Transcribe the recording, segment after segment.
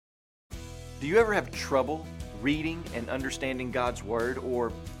Do you ever have trouble reading and understanding God's Word,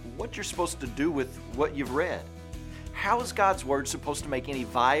 or what you're supposed to do with what you've read? How is God's Word supposed to make any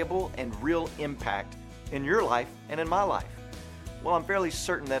viable and real impact in your life and in my life? Well, I'm fairly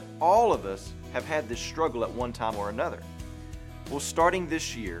certain that all of us have had this struggle at one time or another. Well, starting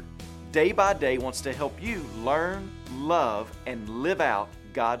this year, Day by Day wants to help you learn, love, and live out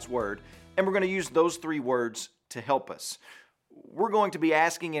God's Word, and we're going to use those three words to help us. We're going to be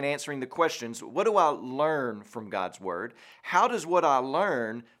asking and answering the questions, what do I learn from God's Word? How does what I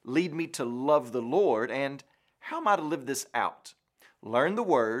learn lead me to love the Lord? And how am I to live this out? Learn the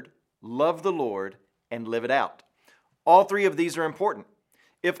Word, love the Lord, and live it out. All three of these are important.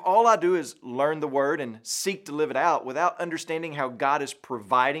 If all I do is learn the Word and seek to live it out without understanding how God is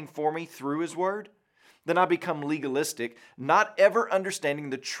providing for me through His Word, then I become legalistic, not ever understanding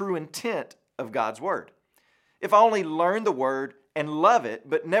the true intent of God's Word. If I only learn the Word and love it,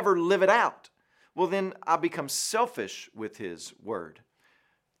 but never live it out, well, then I become selfish with His Word.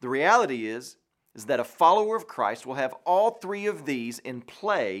 The reality is that a follower of Christ will have all three of these in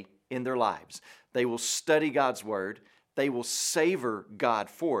play in their lives. They will study God's Word, they will savor God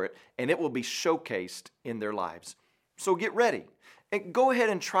for it, and it will be showcased in their lives. So get ready. And go ahead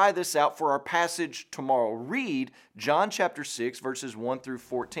and try this out for our passage tomorrow. Read John chapter 6, verses 1 through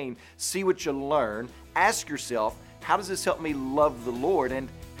 14. See what you learn. Ask yourself, how does this help me love the Lord, and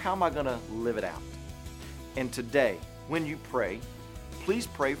how am I going to live it out? And today, when you pray, please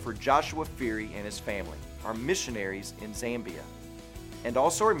pray for Joshua Feary and his family, our missionaries in Zambia. And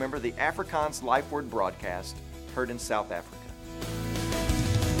also remember the Afrikaans Life Word broadcast heard in South Africa.